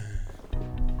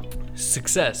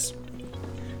Success.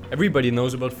 Everybody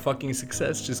knows about fucking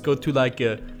success. Just go to like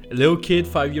a little kid,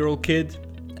 5-year-old kid,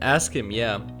 ask him,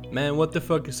 yeah, man, what the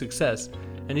fuck is success?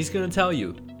 And he's gonna tell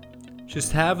you,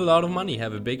 just have a lot of money,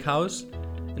 have a big house,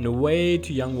 and a way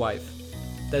too young wife.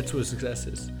 That's what success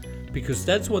is. Because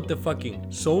that's what the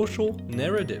fucking social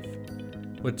narrative,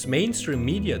 what mainstream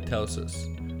media tells us,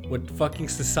 what fucking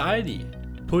society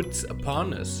puts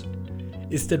upon us,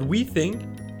 is that we think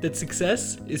that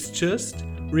success is just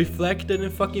reflected in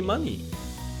fucking money.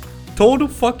 Total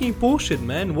fucking bullshit,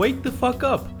 man. Wake the fuck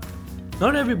up.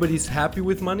 Not everybody's happy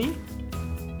with money.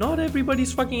 Not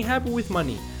everybody's fucking happy with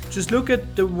money. Just look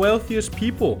at the wealthiest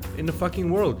people in the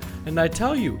fucking world. And I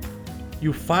tell you,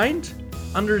 you find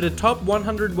under the top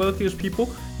 100 wealthiest people,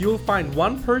 you'll find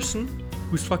one person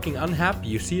who's fucking unhappy.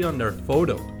 You see it on their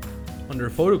photo, on their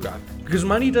photograph. Because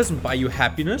money doesn't buy you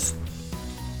happiness.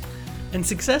 And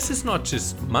success is not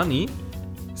just money.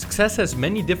 Success has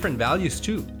many different values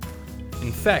too.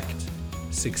 In fact,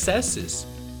 success is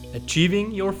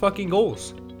achieving your fucking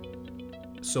goals.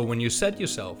 So when you set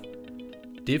yourself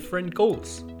different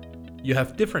goals, you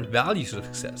have different values of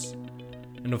success.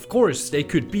 And of course, they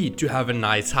could be to have a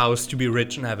nice house, to be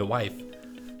rich and have a wife.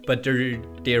 But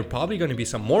there are probably going to be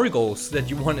some more goals that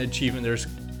you want to achieve, and there's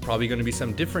probably going to be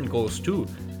some different goals too.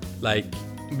 Like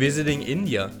visiting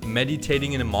India,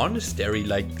 meditating in a monastery,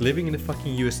 like living in the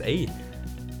fucking USA,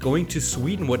 going to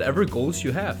Sweden, whatever goals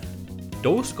you have.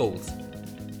 Those goals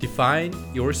define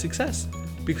your success.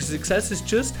 Because success is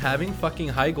just having fucking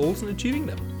high goals and achieving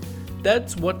them.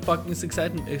 That's what fucking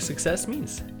success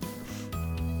means.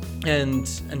 And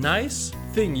a nice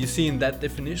thing you see in that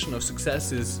definition of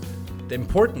success is the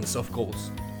importance of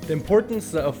goals. The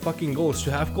importance of fucking goals,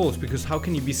 to have goals, because how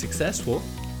can you be successful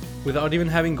without even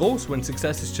having goals when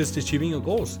success is just achieving your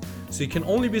goals? So you can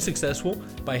only be successful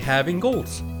by having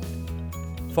goals.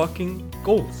 Fucking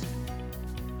goals.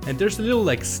 And there's a little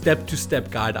like step-to-step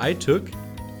guide I took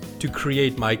to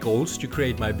create my goals, to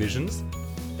create my visions.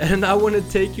 And I want to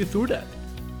take you through that.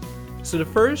 So the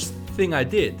first thing I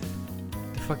did,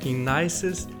 the fucking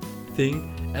nicest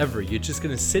thing ever. You're just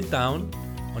gonna sit down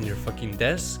on your fucking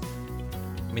desk,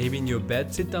 maybe in your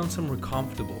bed, sit down somewhere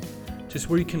comfortable. Just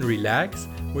where you can relax,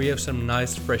 where you have some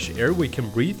nice fresh air, where you can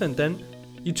breathe, and then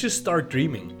you just start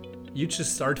dreaming. You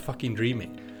just start fucking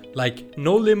dreaming. Like,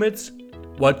 no limits,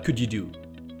 what could you do?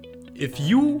 If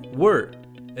you were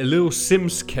a little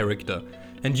Sims character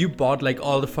and you bought like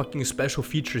all the fucking special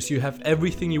features, you have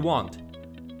everything you want,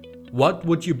 what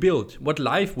would you build? What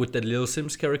life would that little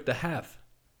Sims character have?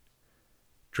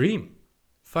 Dream.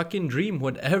 Fucking dream,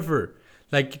 whatever.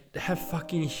 Like, have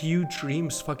fucking huge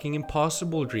dreams, fucking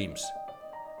impossible dreams.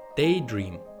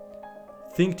 Daydream.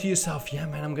 Think to yourself, yeah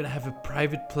man, I'm gonna have a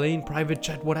private plane, private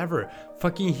jet, whatever.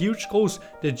 Fucking huge goals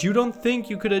that you don't think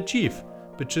you could achieve,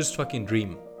 but just fucking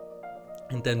dream.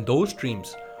 And then those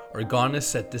dreams are gonna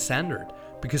set the standard,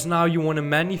 because now you wanna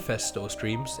manifest those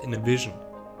dreams in a vision.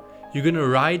 You're gonna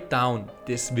write down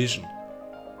this vision.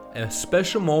 A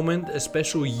special moment, a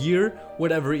special year,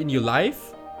 whatever in your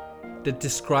life that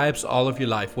describes all of your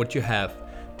life, what you have.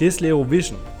 This little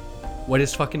vision, what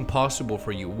is fucking possible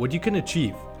for you, what you can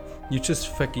achieve. You just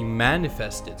fucking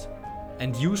manifest it.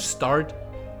 And you start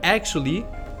actually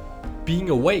being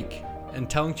awake and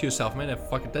telling to yourself, man,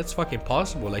 that's fucking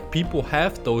possible. Like, people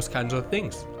have those kinds of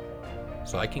things.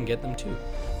 So I can get them too.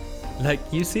 Like,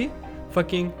 you see?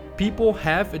 Fucking people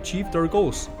have achieved their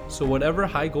goals. So whatever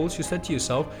high goals you set to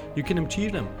yourself, you can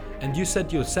achieve them. And you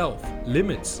set yourself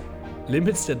limits.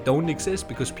 Limits that don't exist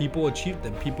because people achieved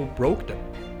them. People broke them.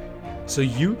 So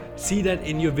you see that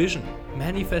in your vision.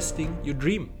 Manifesting your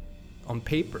dream on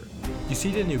paper. You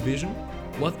see that in your vision.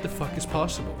 What the fuck is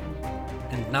possible?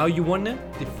 And now you want to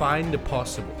define the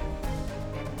possible.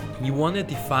 You want to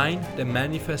define the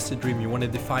manifested dream. You want to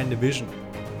define the vision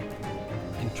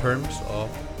in terms of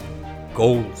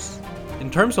goals. In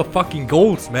terms of fucking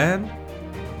goals, man.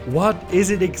 What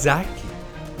is it exactly?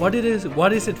 What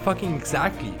is it fucking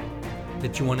exactly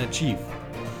that you want to achieve?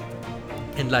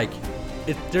 And like,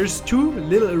 there's two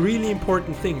little really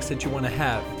important things that you want to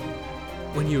have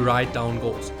when you write down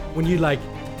goals. When you like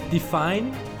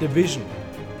define the vision.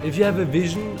 If you have a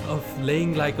vision of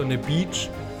laying like on a beach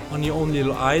on your own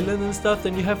little island and stuff,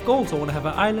 then you have goals. I want to have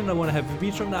an island, I want to have a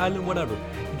beach on the island, whatever.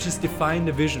 You just define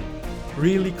the vision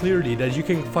really clearly that you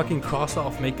can fucking cross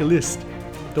off, make a list,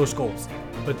 those goals.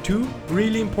 But two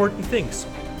really important things.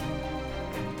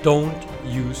 Don't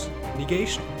use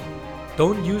negation.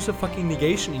 Don't use a fucking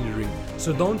negation in your dream.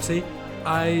 So don't say,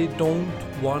 I don't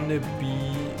want to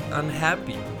be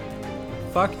unhappy.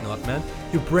 Fuck not, man.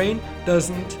 Your brain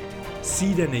doesn't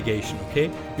see the negation,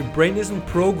 okay? Your brain isn't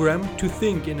programmed to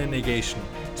think in a negation.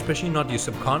 especially not your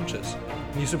subconscious.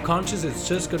 And your subconscious is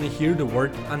just gonna hear the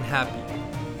word unhappy,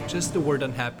 just the word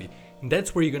unhappy, and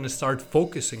that's where you're gonna start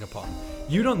focusing upon.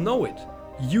 You don't know it.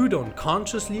 You don't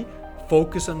consciously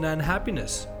focus on the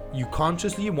unhappiness. You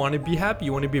consciously want to be happy,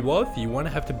 you want to be wealthy, you want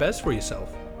to have the best for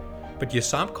yourself. But your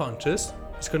subconscious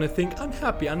is gonna think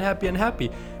unhappy, unhappy,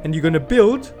 unhappy, and you're gonna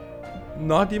build,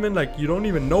 not even like you don't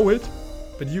even know it,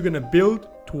 but you're gonna build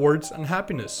towards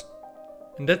unhappiness.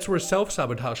 And that's where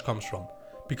self-sabotage comes from,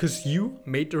 because you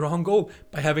made the wrong goal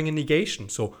by having a negation.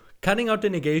 So cutting out the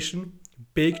negation,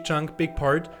 big chunk, big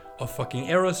part of fucking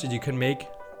errors that you can make,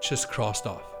 just crossed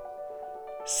off.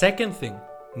 Second thing,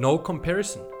 no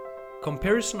comparison.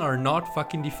 Comparison are not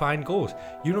fucking defined goals.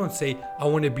 You don't say, I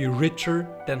want to be richer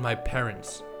than my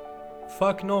parents.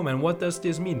 Fuck no, man. What does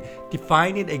this mean?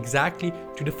 Define it exactly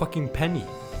to the fucking penny.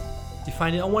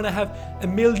 Define it. I want to have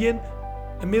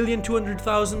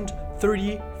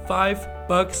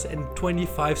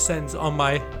 $1,200,035.25 on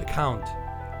my account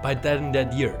by that and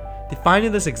that year. Define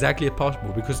it as exactly as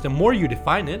possible, because the more you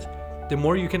define it, the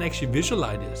more you can actually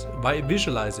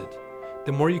visualize it.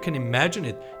 The more you can imagine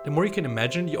it, the more you can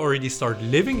imagine you already start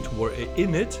living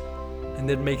in it, and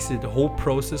that makes it the whole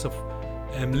process of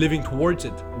living towards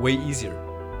it way easier.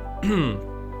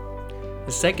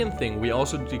 The second thing we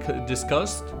also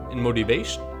discussed in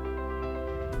motivation,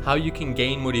 how you can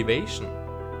gain motivation,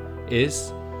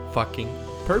 is fucking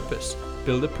purpose.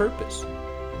 Build a purpose.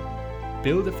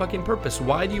 Build a fucking purpose.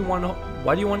 Why do you want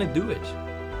to do it?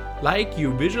 Like,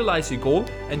 you visualize your goal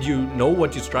and you know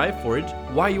what you strive for it,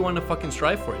 why you want to fucking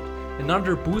strive for it.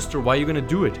 Another booster, why you're gonna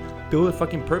do it. Build a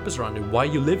fucking purpose around it. Why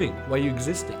you living? Why you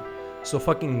existing? So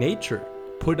fucking nature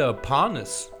put upon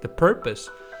us the purpose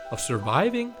of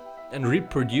surviving and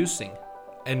reproducing.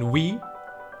 And we,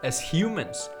 as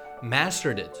humans,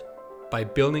 mastered it by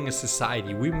building a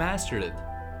society. We mastered it.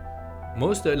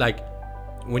 Most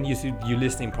when you're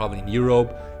listening probably in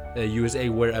Europe, USA,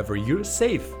 wherever, you're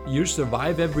safe. You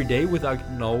survive every day without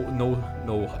no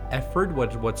effort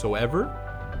whatsoever,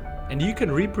 and you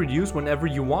can reproduce whenever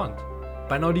you want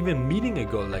by not even meeting a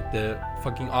goal. Like, the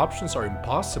fucking options are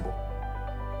impossible.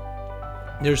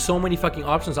 There's so many fucking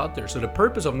options out there. So the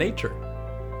purpose of nature,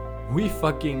 we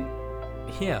mastered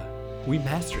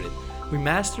it. We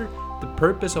mastered the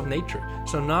purpose of nature.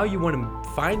 So now you want to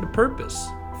find a purpose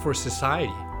for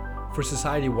society. For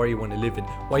society, where you want to live in,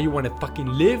 why you want to fucking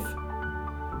live.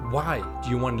 Why do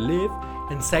you want to live?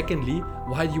 And secondly,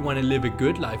 why do you want to live a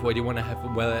good life? Why do you want to have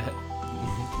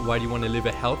why do you want to live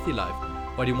a healthy life?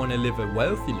 Why do you want to live a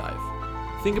wealthy life?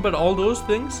 Think about all those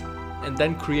things and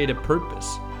then create a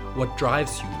purpose. What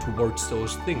drives you towards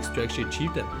those things to actually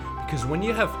achieve them? Because when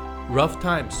you have rough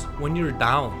times, when you're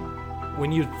down,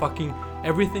 when you fucking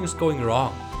everything's going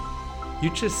wrong, you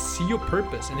just see your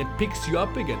purpose and it picks you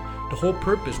up again. The whole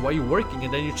purpose, why you're working,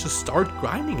 and then you just start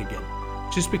grinding again.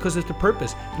 Just because it's the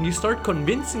purpose. And you start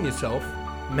convincing yourself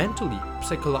mentally,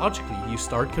 psychologically, you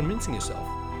start convincing yourself.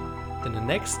 Then the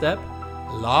next step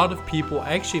a lot of people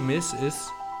actually miss is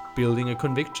building a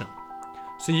conviction.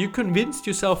 So you convinced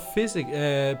yourself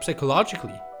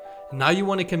psychologically. And now you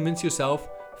want to convince yourself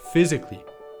physically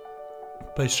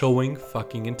by showing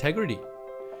fucking integrity.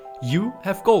 You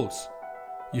have goals.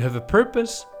 You have a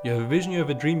purpose, you have a vision, you have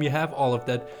a dream, you have all of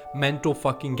that mental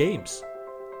fucking games.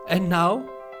 And now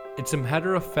it's a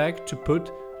matter of fact to put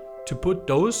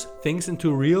those things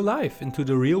into real life, into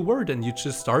the real world, and you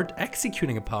just start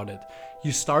executing upon it.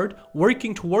 You start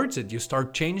working towards it. You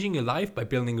start changing your life by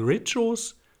building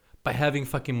rituals, by having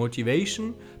fucking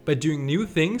motivation, by doing new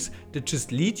things that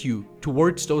just lead you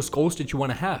towards those goals that you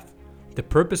want to have. The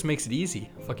purpose makes it easy.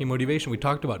 Fucking motivation, we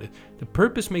talked about it. The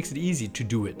purpose makes it easy to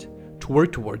do it, to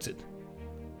work towards it.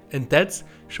 And that's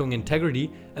showing integrity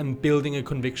and building a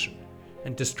conviction.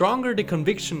 And the stronger the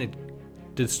conviction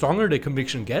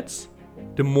gets,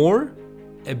 the more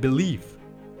a belief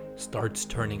starts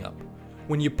turning up.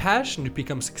 When your passion to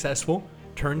become successful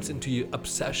turns into your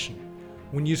obsession.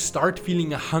 When you start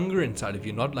feeling a hunger inside of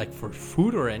you, not like for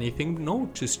food or anything, no,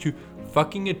 just to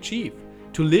fucking achieve,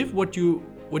 to live what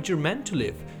you're meant to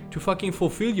live, to fucking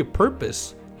fulfill your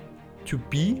purpose, to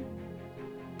be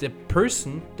the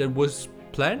person that was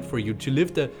planned for you, to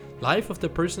live the life of the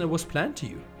person that was planned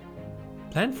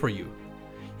for you.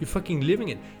 You're fucking living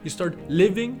it. You start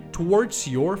living towards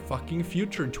your fucking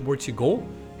future, towards your goal,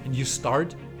 and you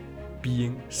start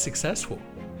being successful.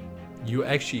 You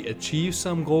actually achieve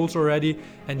some goals already,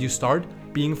 and you start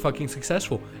being fucking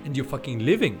successful, and you're fucking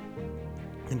living.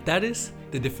 And that is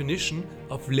the definition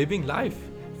of living life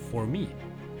for me.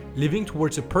 Living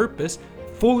towards a purpose,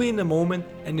 fully in the moment,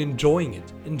 and enjoying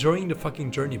it. Enjoying the fucking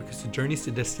journey, because the journey is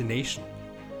the destination.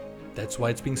 That's why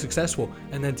it's being successful.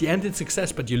 And at the end it's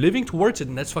success, but you're living towards it,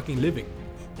 and that's fucking living.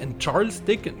 And Charles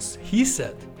Dickens, he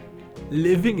said,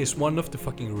 living is one of the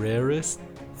fucking rarest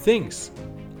things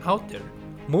out there.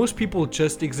 Most people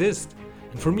just exist.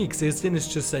 And for me, existing is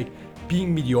just like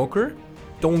being mediocre,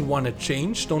 don't want to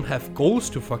change, don't have goals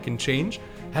to fucking change,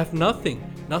 have nothing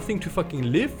to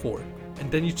fucking live for.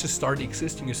 And then you just start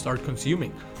existing, you start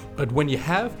consuming. But when you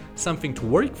have something to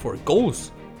work for,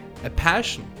 goals, a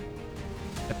passion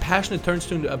that turns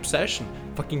to an obsession,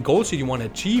 fucking goals that you want to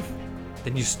achieve,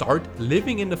 then you start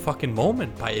living in the fucking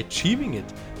moment by achieving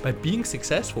it, by being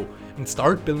successful, and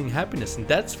start building happiness. And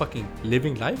that's fucking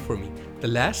living life for me. The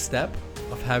last step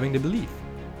of having the belief.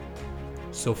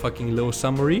 So fucking little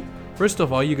summary. First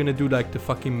of all, you're gonna do like the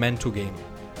fucking mental game,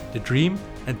 the dream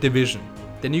and the vision.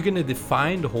 Then you're gonna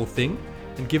define the whole thing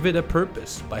and give it a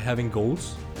purpose by having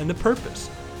goals and a purpose.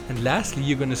 And lastly,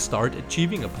 you're gonna start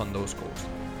achieving upon those goals.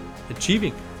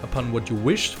 Achieving upon what you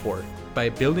wished for by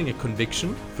building a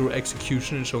conviction through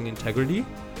execution and showing integrity,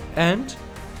 and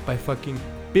by fucking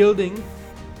building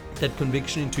that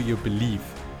conviction into your belief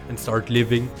and start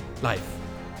living life.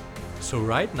 So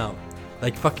right now,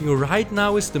 like fucking right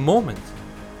now is the moment.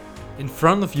 In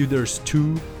front of you there's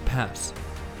two paths,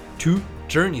 two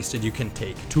journeys that you can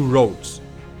take, two roads.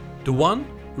 The one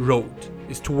road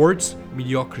is towards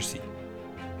mediocrity.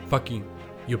 Fucking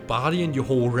your body and your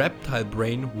whole reptile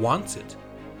brain wants it.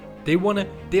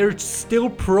 They're still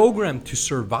programmed to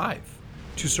survive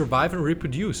and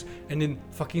reproduce. And in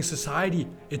fucking society,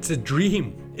 it's a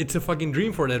dream. It's a fucking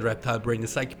dream for that reptile brain.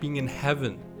 It's like being in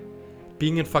heaven.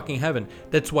 Being in fucking heaven.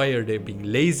 That's why they're being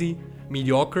lazy,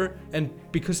 mediocre, and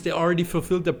because they already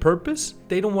fulfilled their purpose,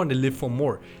 they don't want to live for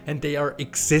more. And they are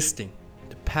existing.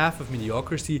 The path of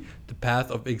mediocrity, the path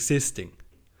of existing.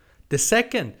 The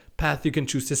second path you can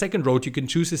choose, the second road you can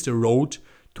choose is the road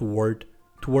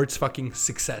towards fucking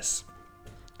success.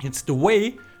 It's the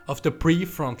way of the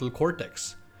prefrontal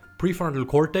cortex. Prefrontal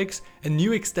cortex, a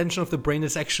new extension of the brain,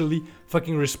 is actually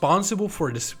fucking responsible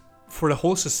for the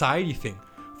whole society thing,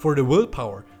 for the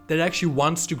willpower that actually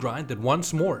wants to grind, that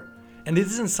wants more. And it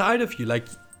is inside of you, like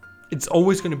it's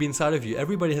always going to be inside of you.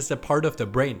 Everybody has that part of the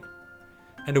brain,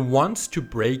 and it wants to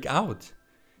break out.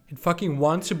 It fucking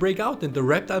wants to break out, and the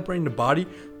reptile brain in the body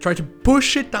try to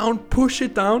push it down,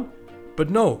 but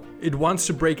no, it wants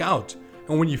to break out.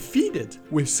 And when you feed it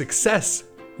with success,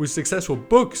 with successful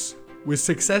books, with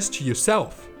success to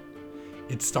yourself,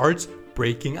 it starts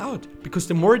breaking out, because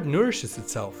the more it nourishes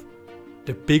itself,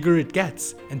 the bigger it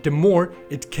gets, and the more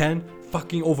it can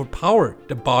fucking overpower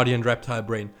the body and reptile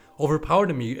brain, overpower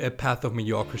the path of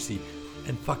mediocrity,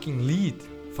 and fucking lead,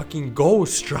 fucking go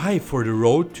strive for the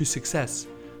road to success.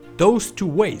 Those two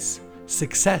ways,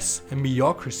 success and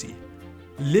mediocrity,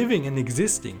 living and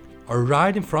existing, are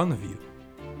right in front of you.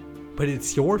 But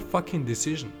it's your fucking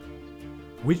decision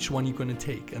which one you're gonna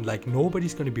take, and like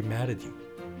nobody's gonna be mad at you.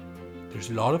 There's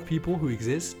a lot of people who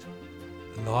exist,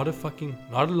 not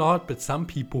a lot, but some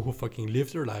people who fucking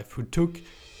lived their life, who took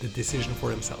the decision for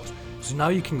themselves. So now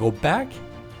you can go back,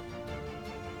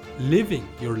 living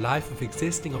your life of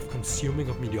existing, of consuming,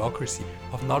 of mediocrity,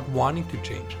 of not wanting to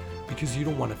change because you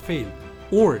don't want to fail.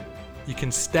 Or you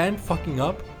can stand fucking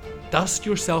up, dust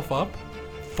yourself up,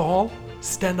 fall,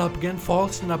 stand up again, fall,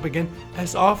 stand up again,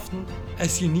 as often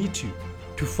as you need to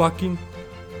fucking,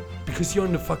 because you're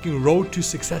on the fucking road to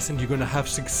success, and you're gonna have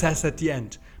success at the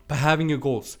end by having your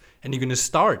goals. And you're gonna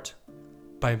start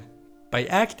by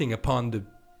acting upon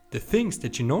the things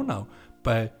that you know now,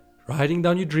 by writing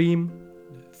down your dream,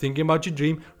 thinking about your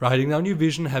dream, writing down your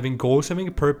vision, having goals, having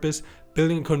a purpose,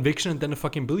 building a conviction, and then a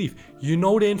fucking belief. You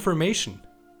know the information.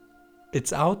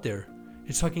 It's out there.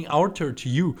 It's fucking out there to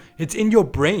you. It's in your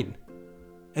brain.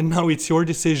 And now it's your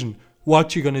decision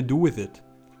what you're gonna do with it.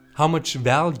 How much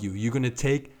value you're gonna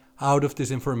take out of this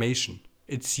information.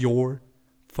 It's your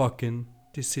fucking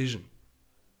decision.